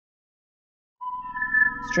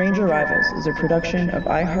Strange Arrivals is a production of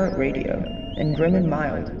iHeartRadio and Grim and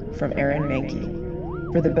Mild from Aaron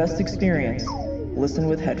Mahnke. For the best experience, listen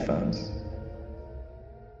with headphones.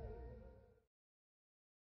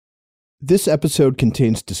 This episode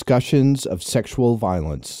contains discussions of sexual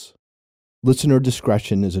violence. Listener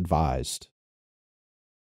discretion is advised.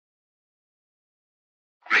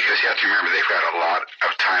 Because you have to remember, they've got a lot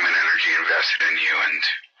of time and energy invested in you, and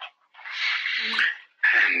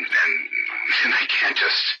they can't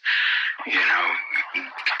just,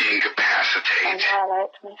 incapacitate.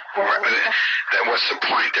 What's the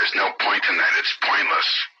point? There's no point in that. It's pointless.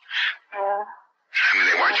 I mean,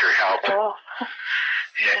 they want your help.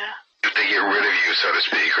 Yeah. If they get rid of you, so to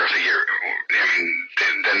speak, or if they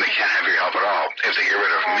then they can't have your help at all. If they get rid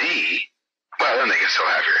of me, well, then they can still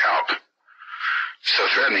have your help. So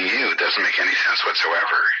threatening you doesn't make any sense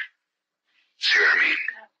whatsoever. See what I mean?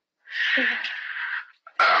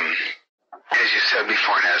 As you said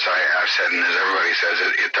before, and as I've said, and as everybody says,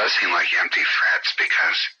 it does seem like empty threats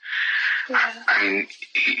because, I mean,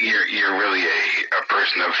 you're really a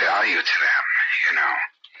person of value to them,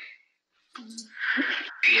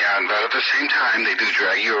 Yeah, but at the same time, they do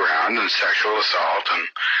drag you around and sexual assault and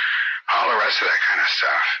all the rest of that kind of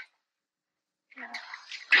stuff.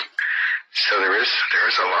 So there is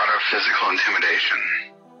a lot of physical intimidation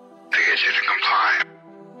to get you to comply.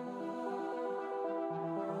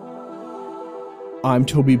 I'm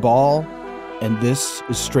Toby Ball, and this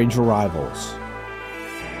is Strange Arrivals.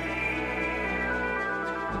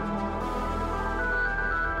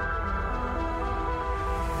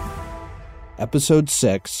 Episode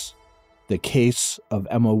 6, The Case of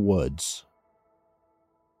Emma Woods.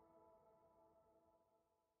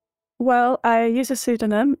 Well, I use a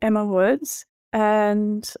pseudonym, Emma Woods,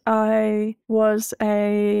 and I was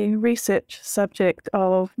a research subject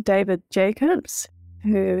of David Jacobs,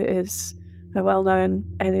 who is a well-known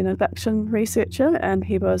alien abduction researcher, and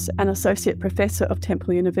he was an associate professor of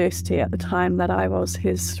Temple University at the time that I was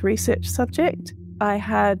his research subject. I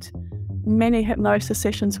had many hypnosis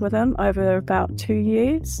sessions with him over about 2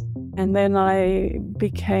 years, and then I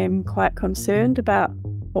became quite concerned about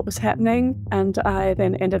what was happening, and I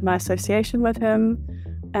then ended my association with him.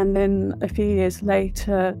 And then a few years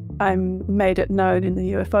later, I made it known in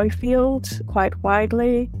the UFO field quite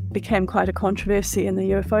widely, became quite a controversy in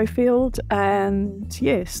the UFO field. And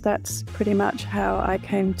yes, that's pretty much how I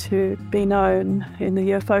came to be known in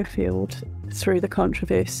the UFO field, through the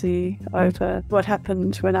controversy over what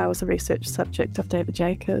happened when I was a research subject of David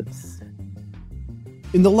Jacobs.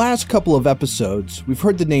 In the last couple of episodes, we've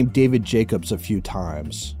heard the name David Jacobs a few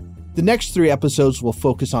times. The next 3 episodes will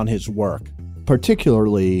focus on his work,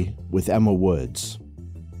 particularly with Emma Woods.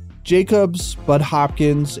 Jacobs, Bud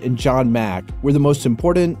Hopkins, and John Mack were the most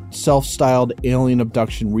important self-styled alien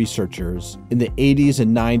abduction researchers in the 80s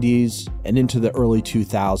and 90s and into the early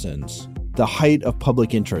 2000s, the height of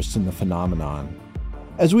public interest in the phenomenon.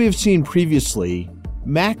 As we have seen previously,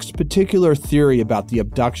 Mack's particular theory about the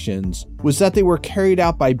abductions was that they were carried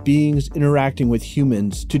out by beings interacting with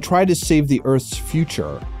humans to try to save the Earth's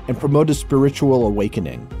future and promote a spiritual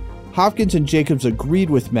awakening. Hopkins and Jacobs agreed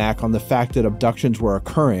with Mack on the fact that abductions were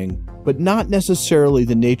occurring, but not necessarily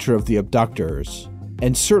the nature of the abductors,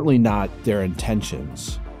 and certainly not their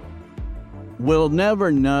intentions. We'll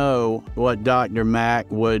never know what Dr. Mack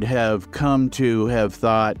would have come to have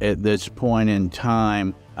thought at this point in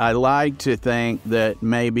time. I like to think that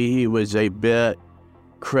maybe he was a bit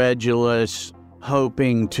credulous,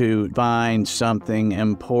 hoping to find something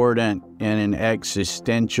important in an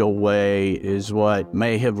existential way is what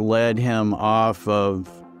may have led him off of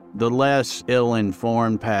the less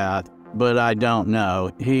ill-informed path, but I don't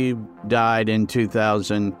know. He died in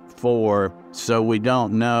 2004, so we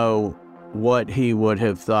don't know what he would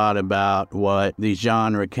have thought about what the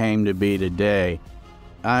genre came to be today.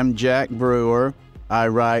 I'm Jack Brewer. I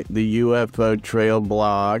write the UFO Trail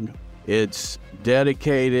blog. It's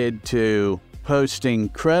dedicated to posting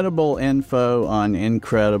credible info on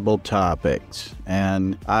incredible topics.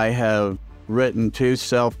 And I have written 2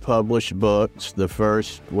 self-published books. The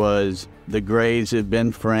first was The Grays Have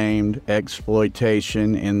Been Framed,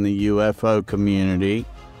 Exploitation in the UFO Community.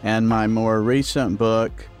 And my more recent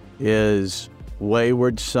book is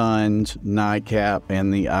Wayward Sons, NICAP,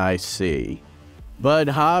 and the IC. Bud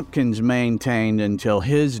Hopkins maintained until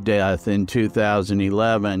his death in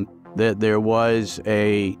 2011 that there was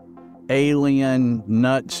a alien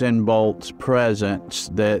nuts and bolts presence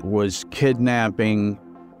that was kidnapping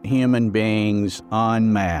human beings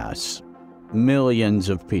en masse, millions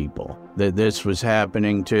of people that this was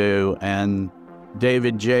happening to. And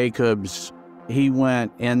David Jacobs, he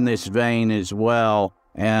went in this vein as well.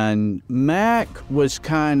 And Mac was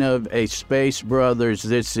kind of a Space Brothers,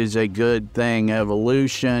 this is a good thing,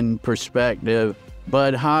 evolution perspective.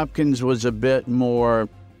 But Hopkins was a bit more,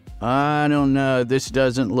 I don't know, this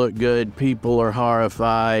doesn't look good, people are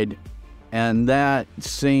horrified. And that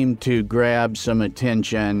seemed to grab some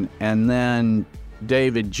attention. And then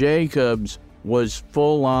David Jacobs was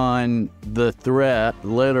full on the threat,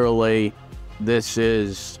 literally, this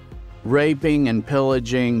is raping and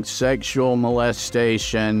pillaging, sexual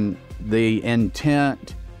molestation. The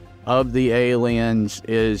intent of the aliens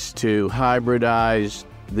is to hybridize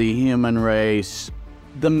the human race.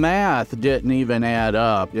 The math didn't even add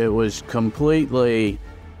up. It was completely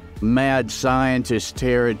mad scientist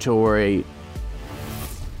territory.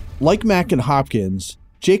 Like Mack and Hopkins,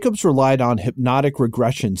 Jacobs relied on hypnotic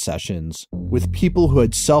regression sessions with people who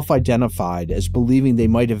had self-identified as believing they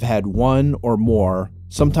might have had one or more,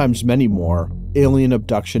 sometimes many more, alien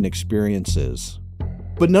abduction experiences.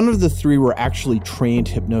 But none of the three were actually trained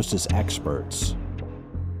hypnosis experts.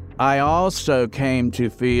 I also came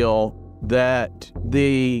to feel that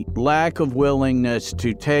the lack of willingness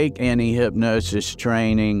to take any hypnosis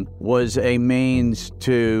training was a means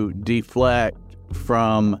to deflect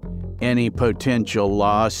from any potential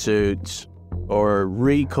lawsuits or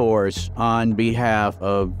recourse on behalf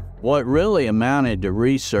of what really amounted to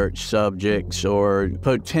research subjects or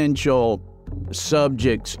potential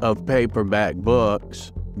subjects of paperback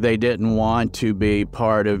books. They didn't want to be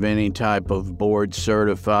part of any type of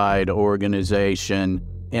board-certified organization,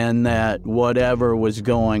 and that whatever was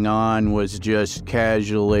going on was just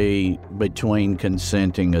casually between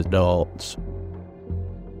consenting adults.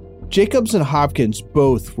 Jacobs and Hopkins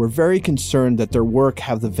both were very concerned that their work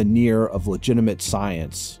have the veneer of legitimate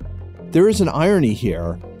science. There is an irony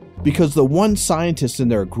here, because the one scientist in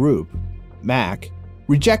their group, Mack,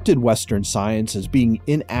 rejected Western science as being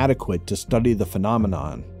inadequate to study the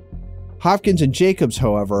phenomenon. Hopkins and Jacobs,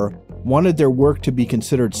 however, wanted their work to be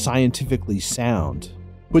considered scientifically sound.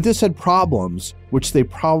 But this had problems, which they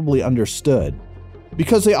probably understood,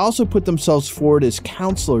 because they also put themselves forward as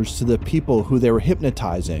counselors to the people who they were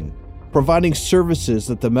hypnotizing, providing services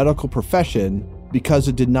that the medical profession, because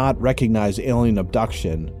it did not recognize alien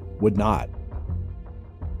abduction, would not.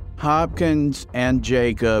 Hopkins and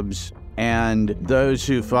Jacobs and those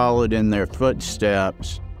who followed in their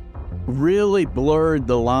footsteps really blurred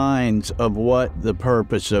the lines of what the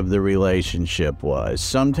purpose of the relationship was.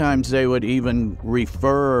 Sometimes they would even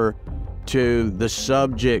refer to the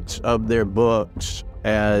subjects of their books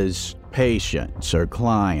as patients or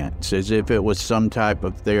clients, as if it was some type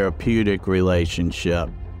of therapeutic relationship.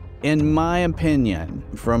 In my opinion,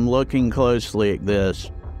 from looking closely at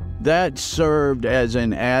this, that served as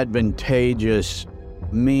an advantageous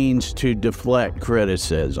means to deflect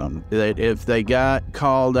criticism. That if they got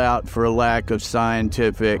called out for a lack of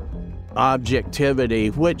scientific objectivity,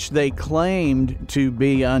 which they claimed to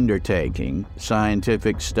be undertaking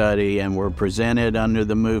scientific study and were presented under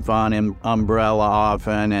the MUFON umbrella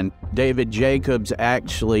often, and David Jacobs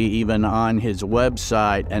actually even on his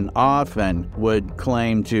website and often would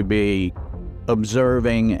claim to be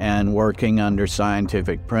observing and working under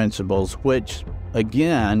scientific principles, which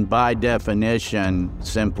again, by definition,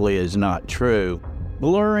 simply is not true.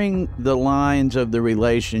 Blurring the lines of the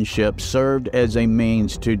relationship served as a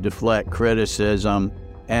means to deflect criticism,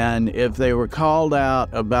 and if they were called out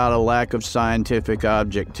about a lack of scientific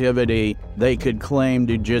objectivity, they could claim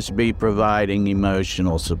to just be providing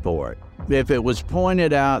emotional support. If it was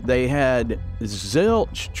pointed out they had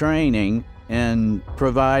zilch training in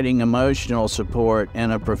providing emotional support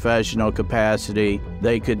in a professional capacity,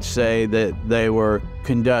 they could say that they were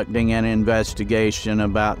conducting an investigation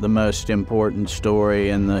about the most important story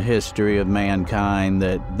in the history of mankind,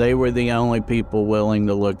 that they were the only people willing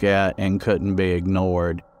to look at and couldn't be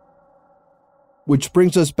ignored. Which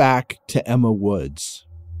brings us back to Emma Woods.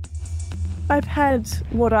 I've had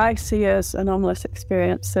what I see as anomalous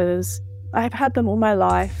experiences. I've had them all my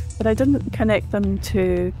life, but I didn't connect them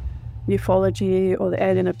to ufology or the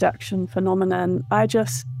alien abduction phenomenon. I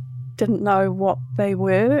just didn't know what they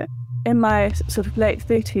were. In my sort of late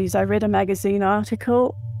 30s, I read a magazine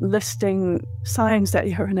article listing signs that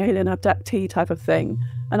you're an alien abductee type of thing.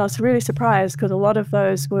 And I was really surprised because a lot of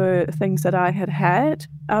those were things that I had had.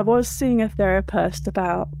 I was seeing a therapist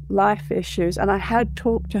about life issues, and I had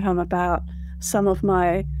talked to him about some of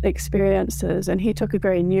my experiences, and he took a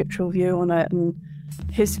very neutral view on it. And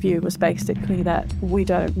his view was basically that we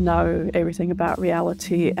don't know everything about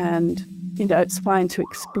reality, and, you know, it's fine to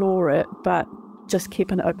explore it, but just keep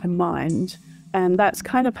an open mind. And that's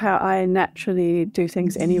kind of how I naturally do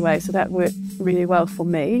things anyway, so that worked really well for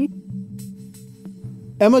me.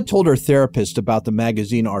 Emma told her therapist about the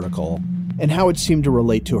magazine article and how it seemed to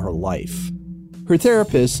relate to her life. Her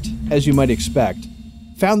therapist, as you might expect,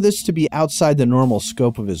 found this to be outside the normal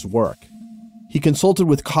scope of his work. He consulted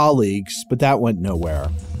with colleagues, but that went nowhere.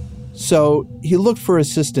 So he looked for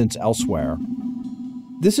assistance elsewhere.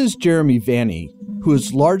 This is Jeremy Vanny, who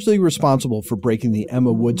is largely responsible for breaking the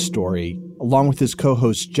Emma Woods story, along with his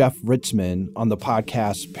co-host Jeff Ritzmann on the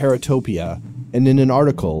podcast Paratopia and in an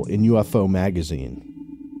article in UFO Magazine.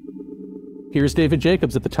 Here's David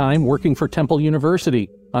Jacobs at the time working for Temple University.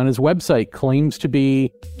 On his website, claims to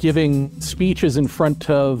be giving speeches in front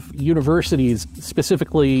of universities,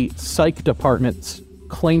 specifically psych departments,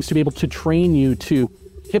 claims to be able to train you to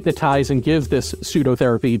hypnotize and give this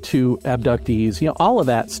pseudotherapy to abductees. All of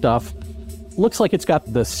that stuff looks like it's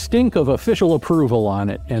got the stink of official approval on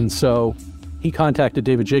it. And so he contacted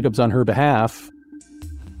David Jacobs on her behalf.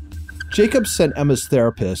 Jacobs sent Emma's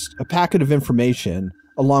therapist a packet of information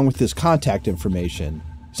along with his contact information,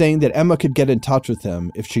 saying that Emma could get in touch with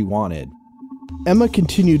him if she wanted. Emma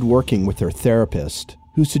continued working with her therapist,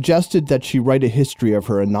 who suggested that she write a history of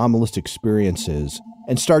her anomalous experiences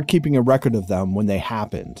and start keeping a record of them when they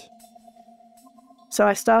happened. So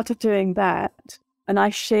I started doing that, and I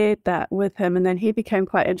shared that with him, and then he became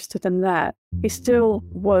quite interested in that. He still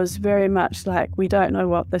was very much like, we don't know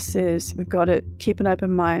what this is, we've got to keep an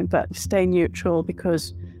open mind, but stay neutral,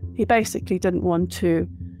 because he basically didn't want to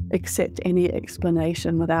accept any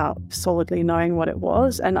explanation without solidly knowing what it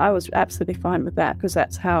was. And I was absolutely fine with that, because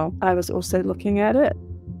that's how I was also looking at it.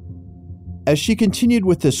 As she continued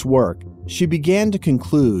with this work, she began to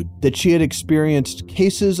conclude that she had experienced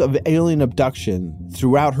cases of alien abduction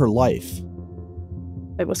throughout her life.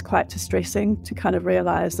 It was quite distressing to kind of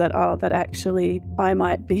realize that, that actually I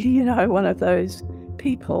might be, one of those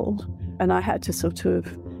people. And I had to sort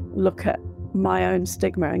of look at my own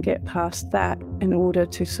stigma and get past that in order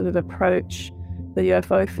to sort of approach the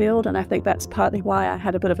UFO field. And I think that's partly why I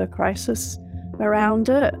had a bit of a crisis around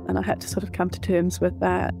it, and I had to sort of come to terms with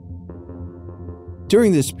that.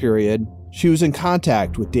 During this period, she was in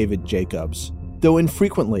contact with David Jacobs, though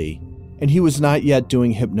infrequently, and he was not yet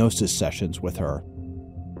doing hypnosis sessions with her.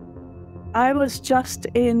 I was just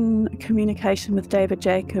in communication with David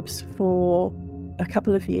Jacobs for a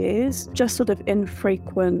couple of years, just sort of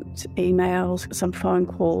infrequent emails, some phone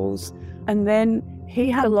calls. And then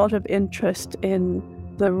he had a lot of interest in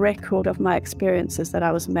the record of my experiences that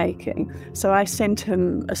I was making. So I sent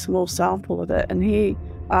him a small sample of it, and he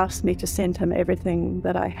asked me to send him everything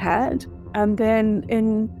that I had. And then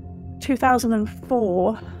in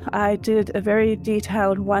 2004, I did a very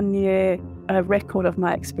detailed 1-year record of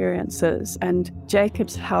my experiences, and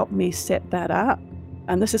Jacobs helped me set that up.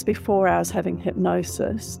 And this is before I was having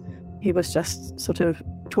hypnosis. He was just sort of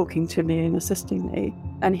talking to me and assisting me.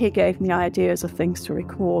 And he gave me ideas of things to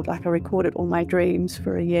record, like I recorded all my dreams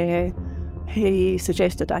for a year. He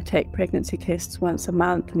suggested I take pregnancy tests once a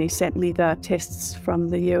month, and he sent me the tests from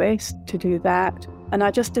the US to do that. And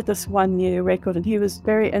I just did this 1-year record, and he was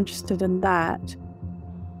very interested in that.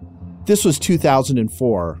 This was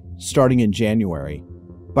 2004, starting in January.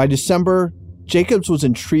 By December, Jacobs was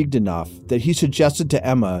intrigued enough that he suggested to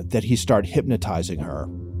Emma that he start hypnotizing her.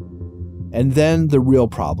 And then the real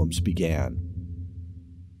problems began.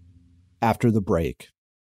 After the break.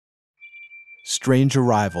 Strange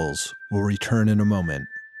Arrivals will return in a moment.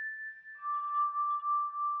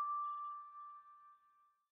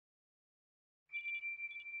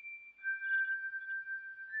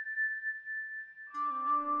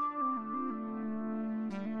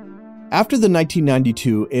 After the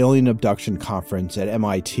 1992 Alien Abduction Conference at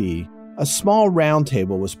MIT, a small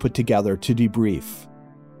roundtable was put together to debrief.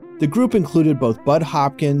 The group included both Bud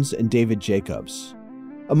Hopkins and David Jacobs.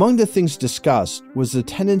 Among the things discussed was the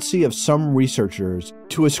tendency of some researchers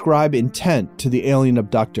to ascribe intent to the alien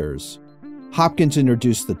abductors. Hopkins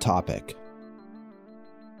introduced the topic.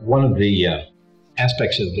 One of the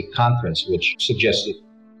aspects of the conference which suggested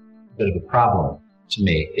a bit of a problem to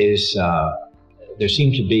me is there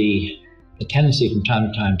seemed to be a tendency from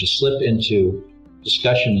time to time to slip into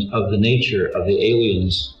discussions of the nature of the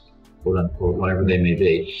aliens, quote unquote, whatever they may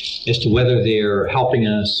be, as to whether they're helping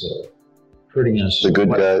us or hurting us. The good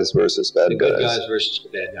guys versus bad guys. The good guys versus the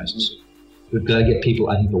bad guys. So we've got to get people,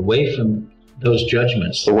 I think, away from those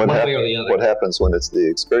judgments, so one way or the other. What happens when it's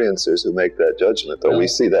the experiencers who make that judgment, though? Well, we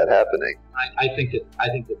see that happening. I think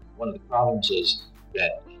that one of the problems is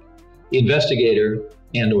that the investigator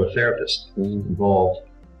and or therapist involved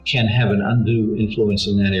can have an undue influence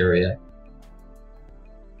in that area.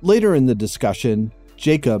 Later in the discussion,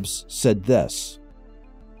 Jacobs said this.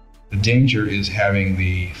 The danger is having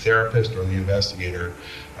the therapist or the investigator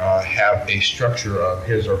have a structure of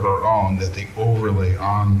his or her own that they overlay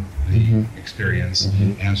on the experience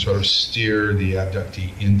and sort of steer the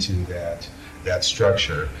abductee into that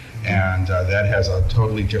structure. And that has a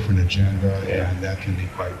totally different agenda, and that can be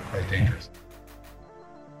quite dangerous.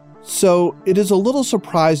 So it is a little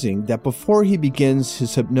surprising that before he begins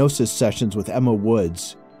his hypnosis sessions with Emma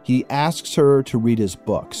Woods, he asks her to read his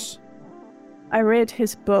books. I read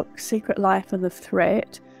his book, Secret Life of the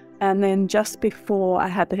Threat, and then just before I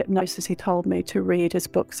had the hypnosis, he told me to read his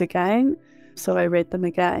books again. So I read them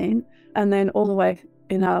again. And then all the way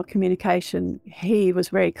in our communication, he was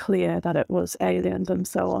very clear that it was aliens and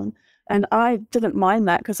so on. And I didn't mind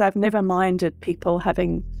that because I've never minded people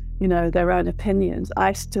having, their own opinions.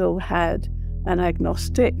 I still had an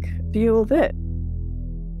agnostic view of it.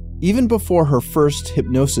 Even before her first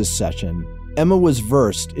hypnosis session, Emma was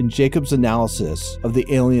versed in Jacobs' analysis of the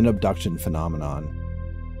alien abduction phenomenon.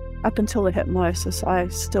 Up until the hypnosis, I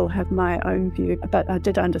still have my own view, but I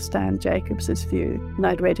did understand Jacobs' view, and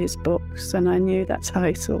I'd read his books, and I knew that's how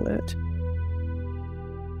he saw it.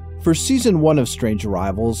 For season 1 of Strange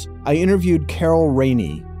Arrivals, I interviewed Carol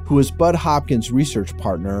Rainey, who was Bud Hopkins' research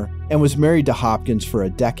partner and was married to Hopkins for a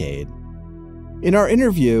decade. In our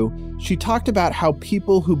interview, she talked about how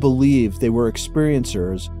people who believed they were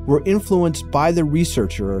experiencers were influenced by the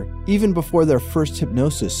researcher even before their first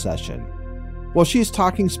hypnosis session. While she is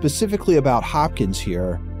talking specifically about Hopkins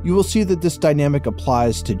here, you will see that this dynamic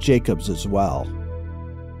applies to Jacobs as well.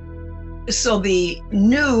 So the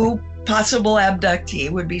new possible abductee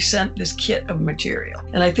would be sent this kit of material.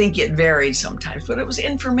 And I think it varied sometimes, but it was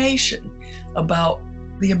information about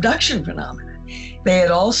the abduction phenomenon. They had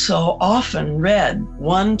also often read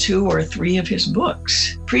 1, 2, or 3 of his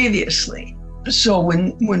books previously. So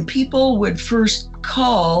when people would first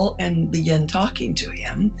call and begin talking to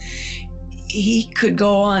him, he could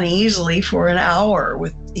go on easily for an hour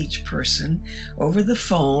with each person over the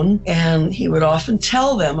phone, and he would often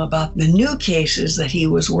tell them about the new cases that he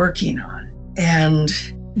was working on. And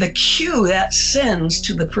the cue that sends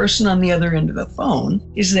to the person on the other end of the phone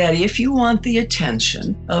is that if you want the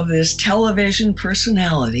attention of this television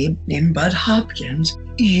personality named Bud Hopkins,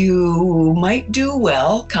 you might do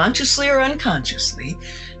well, consciously or unconsciously,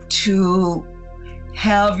 to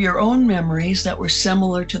have your own memories that were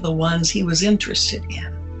similar to the ones he was interested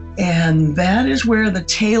in. And that is where the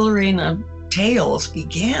tailoring of tales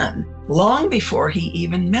began, long before he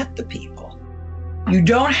even met the people. You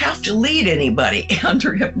don't have to lead anybody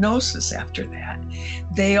under hypnosis after that.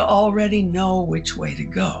 They already know which way to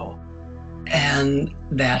go. And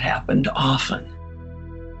that happened often.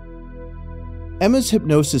 Emma's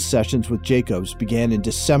hypnosis sessions with Jacobs began in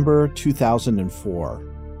December 2004.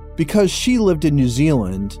 Because she lived in New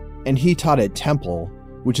Zealand and he taught at Temple,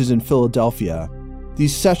 which is in Philadelphia,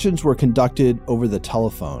 these sessions were conducted over the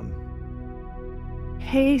telephone.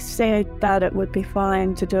 He said that it would be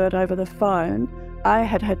fine to do it over the phone. I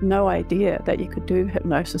had no idea that you could do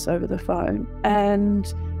hypnosis over the phone.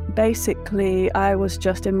 And basically, I was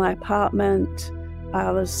just in my apartment.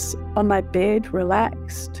 I was on my bed,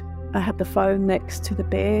 relaxed. I had the phone next to the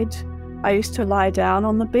bed. I used to lie down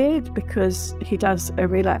on the bed because he does a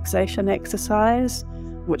relaxation exercise,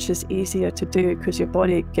 which is easier to do because your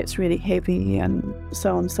body gets really heavy and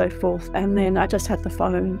so on and so forth. And then I just had the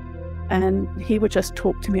phone, and he would just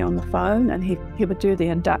talk to me on the phone, and he would do the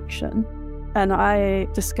induction. And I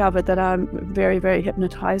discovered that I'm very, very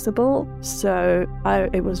hypnotizable. So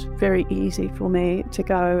it was very easy for me to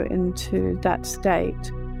go into that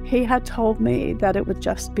state. He had told me that it would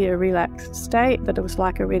just be a relaxed state, that it was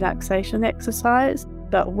like a relaxation exercise.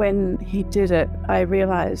 But when he did it, I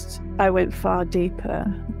realized I went far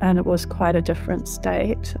deeper, and it was quite a different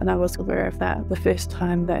state. And I was aware of that the first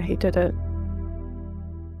time that he did it.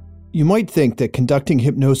 You might think that conducting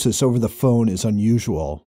hypnosis over the phone is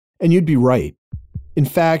unusual, and you'd be right. In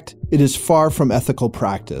fact, it is far from ethical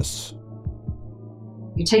practice.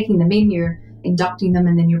 You're taking them in, you're inducting them,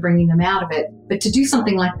 and then you're bringing them out of it. But to do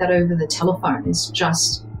something like that over the telephone is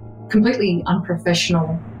just completely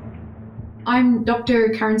unprofessional. I'm Dr.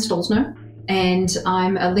 Karen Stolzno, and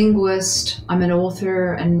I'm a linguist, I'm an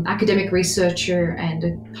author, an academic researcher, and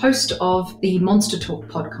a host of the Monster Talk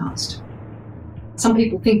podcast. Some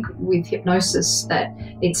people think with hypnosis that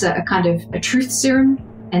it's a kind of a truth serum,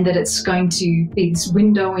 and that it's going to be this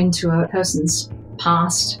window into a person's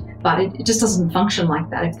past, but it just doesn't function like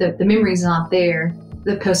that. If the memories aren't there,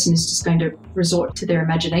 the person is just going to resort to their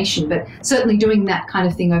imagination. But certainly doing that kind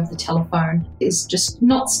of thing over the telephone is just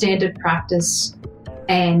not standard practice.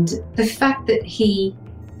 And the fact that he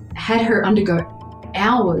had her undergo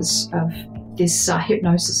hours of this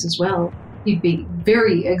hypnosis as well. You'd be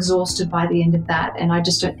very exhausted by the end of that, and I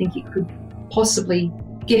just don't think you could possibly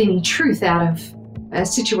get any truth out of a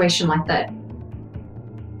situation like that.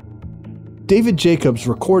 David Jacobs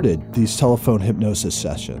recorded these telephone hypnosis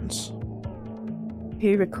sessions.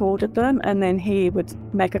 He recorded them, and then he would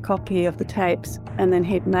make a copy of the tapes, and then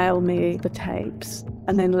he'd mail me the tapes.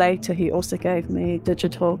 And then later he also gave me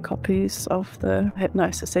digital copies of the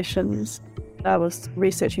hypnosis sessions. I was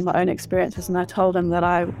researching my own experiences, and I told him that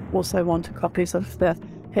I also wanted copies of the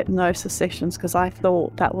hypnosis sessions because I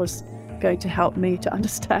thought that was going to help me to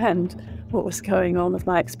understand what was going on with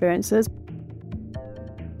my experiences.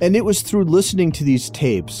 And it was through listening to these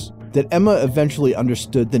tapes that Emma eventually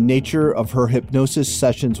understood the nature of her hypnosis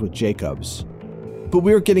sessions with Jacobs. But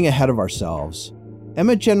we were getting ahead of ourselves.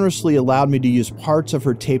 Emma generously allowed me to use parts of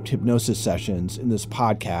her taped hypnosis sessions in this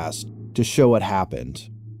podcast to show what happened.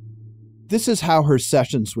 This is how her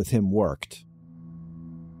sessions with him worked.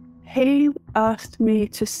 He asked me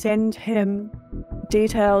to send him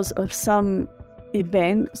details of some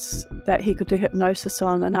events that he could do hypnosis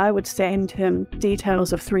on, and I would send him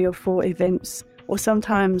details of 3 or 4 events, or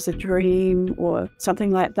sometimes a dream or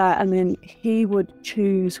something like that, and then he would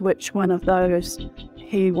choose which one of those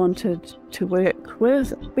he wanted to work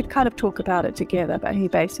with. We'd kind of talk about it together, but he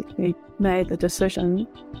basically made the decision.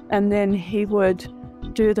 And then he would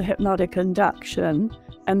do the hypnotic induction,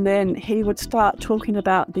 and then he would start talking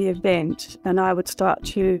about the event, and I would start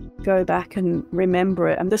to go back and remember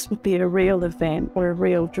it, and this would be a real event or a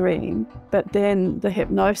real dream. But then the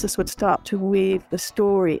hypnosis would start to weave the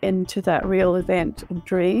story into that real event or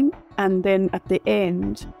dream, and then at the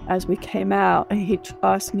end, as we came out, he'd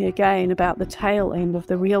ask me again about the tail end of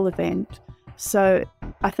the real event. So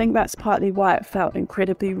I think that's partly why it felt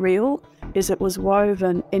incredibly real, is it was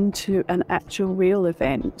woven into an actual real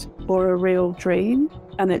event or a real dream,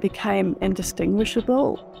 and it became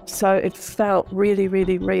indistinguishable. So it felt really,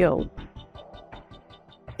 really real.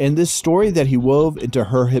 And this story that he wove into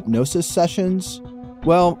her hypnosis sessions,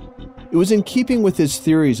 well, it was in keeping with his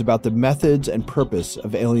theories about the methods and purpose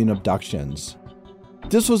of alien abductions.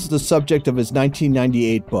 This was the subject of his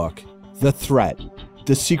 1998 book, The Threat,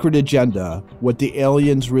 The Secret Agenda, What the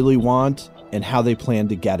Aliens Really Want, and How They Plan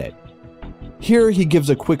to Get It. Here he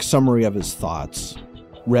gives a quick summary of his thoughts,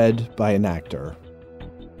 read by an actor.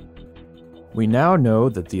 We now know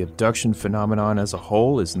that the abduction phenomenon as a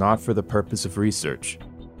whole is not for the purpose of research.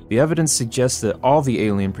 The evidence suggests that all the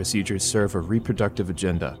alien procedures serve a reproductive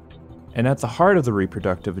agenda. And at the heart of the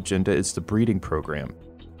reproductive agenda is the breeding program,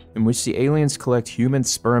 in which the aliens collect human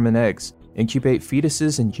sperm and eggs, incubate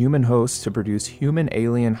fetuses and human hosts to produce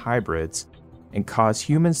human-alien hybrids, and cause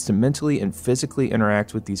humans to mentally and physically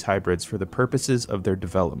interact with these hybrids for the purposes of their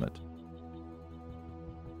development.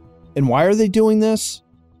 And why are they doing this?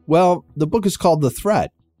 Well, the book is called The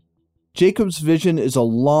Threat. Jacobs' vision is a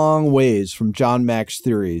long ways from John Mack's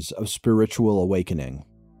theories of spiritual awakening.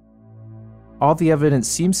 All the evidence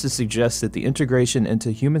seems to suggest that the integration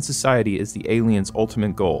into human society is the aliens'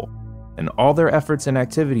 ultimate goal, and all their efforts and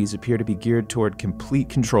activities appear to be geared toward complete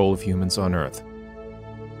control of humans on Earth.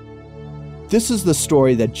 This is the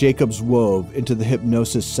story that Jacobs wove into the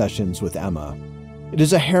hypnosis sessions with Emma. It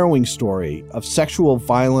is a harrowing story of sexual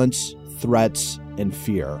violence, threats, and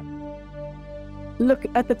fear. Look,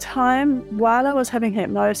 at the time, while I was having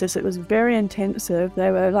hypnosis, it was very intensive.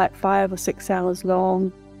 They were like 5 or 6 hours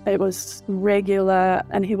long. It was regular,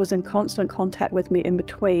 and he was in constant contact with me in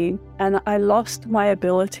between. And I lost my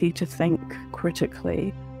ability to think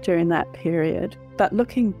critically during that period. But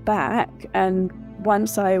looking back, and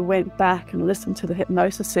once I went back and listened to the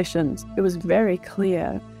hypnosis sessions, it was very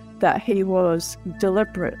clear that he was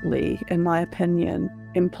deliberately, in my opinion,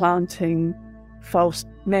 implanting false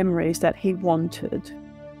memories that he wanted,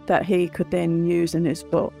 that he could then use in his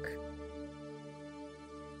book.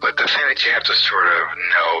 But the thing that you have to sort of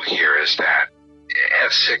know here is that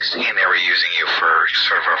at 16, they were using you for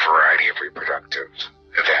sort of a variety of reproductive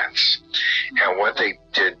events. And what they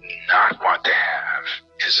did not want to have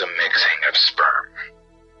is a mixing of sperm.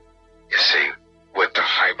 You see, with the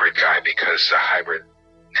hybrid guy, because the hybrid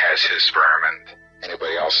has his sperm and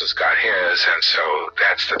anybody else has got his, and so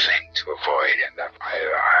that's the thing to avoid. And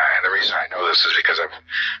and the reason I know this is because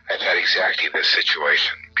I've had exactly this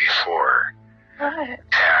situation before. Right.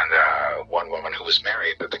 And one woman who was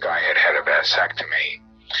married, but the guy had had a vasectomy.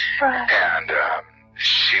 Right. And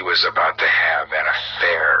she was about to have an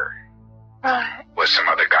affair Right. with some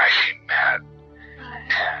other guy she met. Right.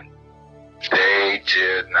 And they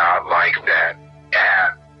did not like that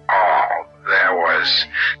at all. that was,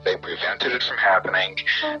 they prevented it from happening,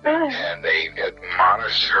 and they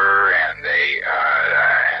admonished her, and they,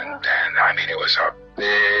 and I mean, it was a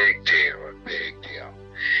big deal,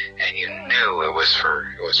 and you knew it was for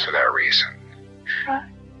that reason.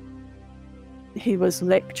 He was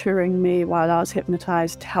lecturing me while I was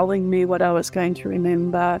hypnotized, telling me what I was going to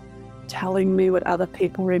remember, telling me what other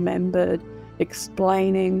people remembered,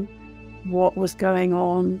 explaining what was going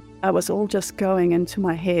on. It was all just going into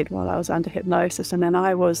my head while I was under hypnosis, and then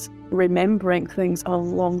I was remembering things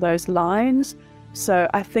along those lines. So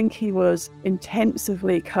I think he was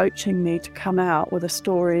intensively coaching me to come out with a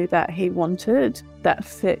story that he wanted, that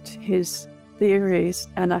fit his theories,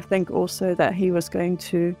 and I think also that he was going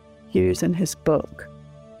to use in his book.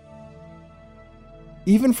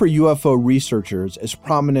 Even for UFO researchers as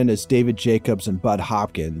prominent as David Jacobs and Bud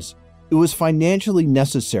Hopkins, it was financially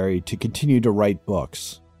necessary to continue to write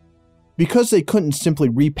books. Because they couldn't simply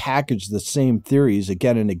repackage the same theories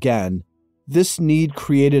again and again, this need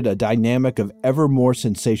created a dynamic of ever more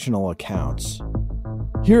sensational accounts.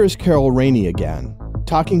 Here is Carol Rainey again,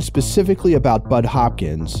 talking specifically about Bud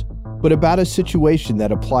Hopkins, but about a situation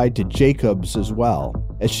that applied to Jacobs as well,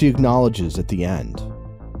 as she acknowledges at the end.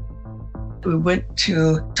 We went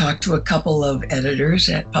to talk to a couple of editors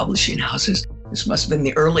at publishing houses. This must have been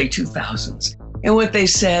the early 2000s. And what they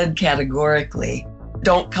said categorically,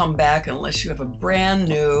 don't come back unless you have a brand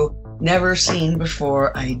new, never seen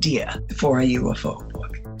before idea for a UFO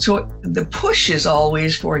book. So the push is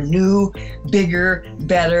always for new, bigger,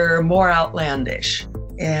 better, more outlandish.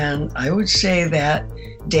 And I would say that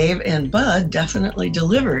Dave and Bud definitely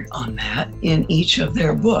delivered on that in each of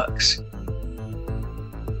their books.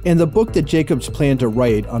 And the book that Jacobs planned to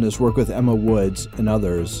write on his work with Emma Woods and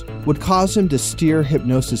others would cause him to steer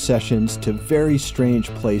hypnosis sessions to very strange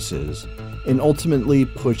places and ultimately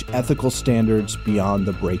push ethical standards beyond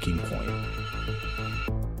the breaking point.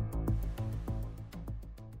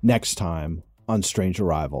 Next time on Strange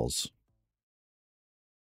Arrivals.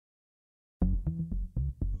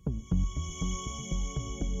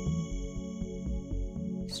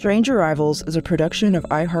 Strange Arrivals is a production of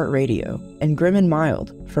iHeartRadio and Grim and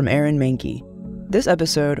Mild from Aaron Mahnke. This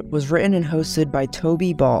episode was written and hosted by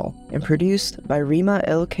Toby Ball and produced by Rima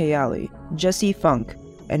El Kayali, Jesse Funk,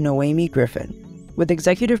 and Noemi Griffin, with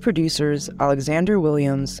executive producers Alexander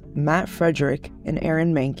Williams, Matt Frederick, and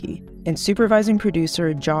Aaron Mahnke, and supervising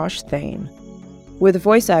producer Josh Thane, with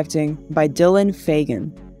voice acting by Dylan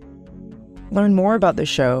Fagan. Learn more about the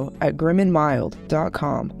show at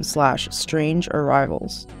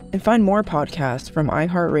grimandmild.com/strangearrivals and find more podcasts from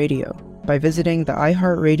iHeartRadio by visiting the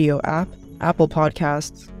iHeartRadio app, Apple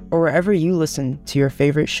Podcasts, or wherever you listen to your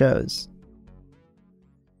favorite shows.